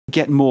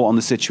Get more on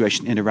the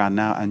situation in Iran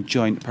now and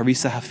join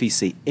Parisa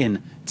Hafisi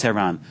in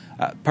Tehran.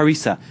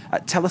 Parisa,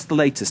 tell us the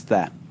latest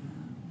there.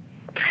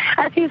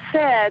 As you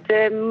said,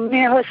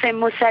 Mirhossein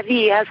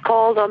Mousavi has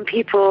called on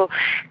people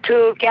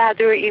to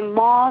gather in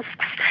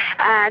mosques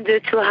and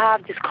to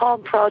have this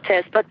calm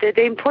protest. But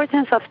the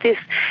importance of this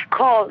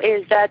call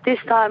is that this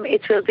time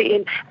it will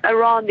be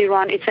around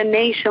Iran. It's a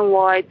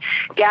nationwide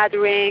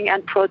gathering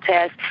and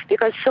protest,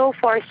 because so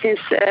far since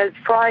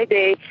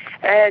Friday,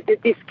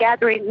 these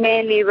gatherings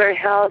mainly were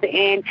held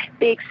in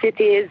big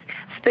cities,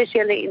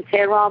 especially in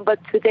Tehran, but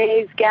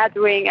today's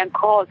gathering and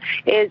call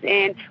is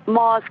in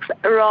mosques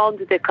around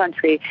the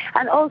country.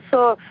 And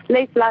also,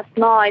 late last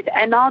night,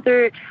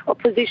 another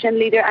opposition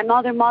leader,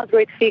 another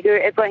moderate figure,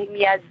 Ibrahim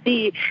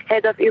Yazdi,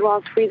 head of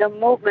Iran's freedom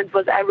movement,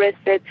 was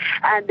arrested,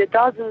 and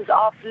dozens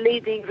of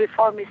leading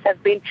reformists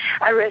have been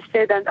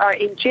arrested and are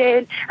in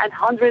jail, and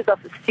hundreds of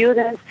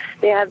students,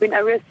 they have been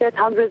arrested,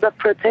 hundreds of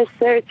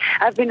protesters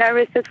have been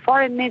arrested.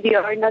 Foreign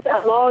media are not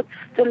allowed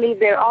to leave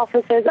their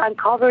offices and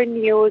cover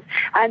news,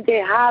 and they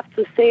have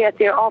to stay at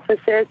their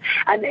offices,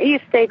 and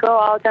if they go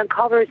out and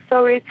cover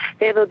stories,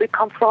 they will be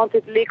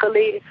confronted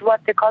legally. It's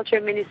what the Culture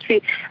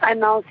Ministry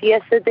announced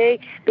yesterday,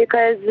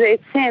 because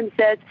it seems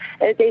that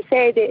they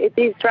say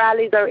these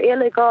rallies are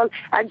illegal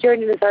and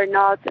journalists are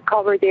not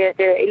covered their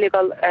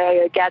illegal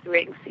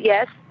gatherings.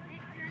 Yes?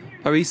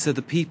 Parisa,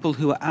 the people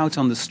who are out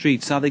on the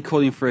streets, are they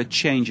calling for a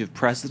change of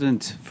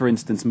president, for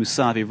instance,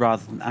 Mousavi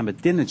rather than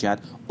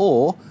Ahmadinejad,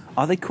 or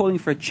are they calling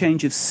for a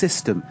change of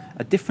system,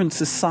 a different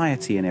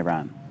society in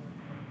Iran?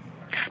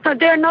 No,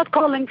 they're not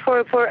calling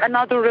for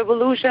another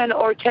revolution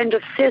or change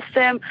of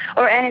system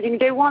or anything.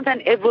 They want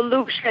an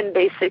evolution,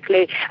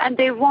 basically. And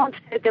they want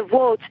the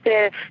vote,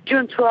 the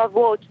June 12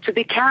 vote, to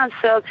be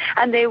cancelled.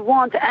 And they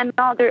want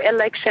another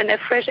election, a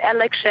fresh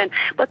election.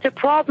 But the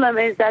problem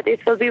is that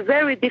it will be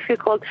very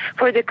difficult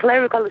for the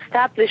clerical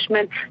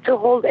establishment to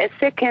hold a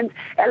second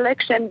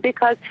election,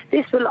 because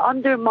this will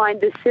undermine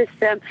the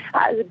system.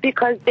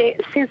 Because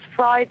since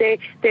Friday,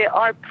 they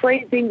are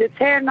praising the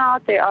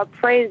turnout, they are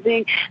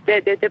praising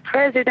the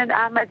President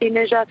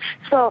Ahmadinejad.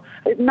 So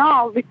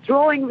now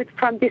withdrawing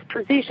from this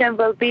position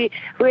will be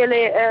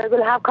really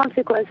will have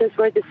consequences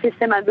for the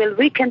system and will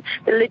weaken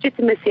the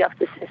legitimacy of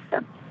the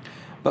system.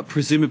 But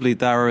presumably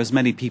there are as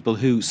many people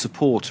who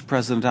support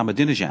President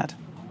Ahmadinejad.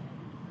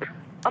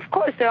 Of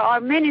course, there are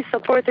many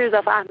supporters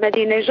of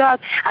Ahmadinejad,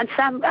 and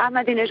some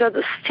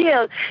Ahmadinejad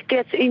still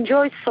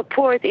enjoys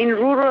support in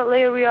rural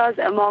areas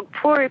among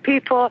poor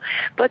people.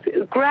 But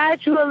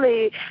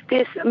gradually,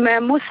 this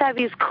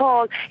Mousavi's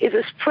call is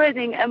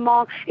spreading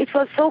among. It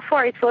was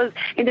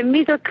in the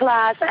middle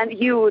class and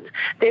youth.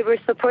 They were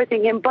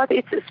supporting him, but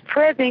it's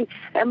spreading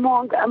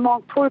among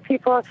poor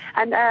people.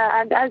 And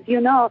as you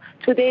know,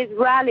 today's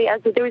rally,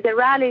 there is a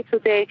rally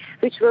today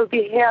which will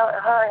be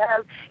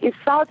held in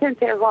southern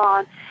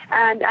Tehran.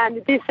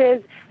 And this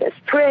is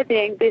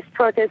spreading this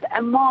protest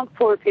among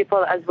poor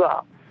people as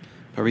well.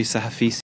 Parisa Hafisi.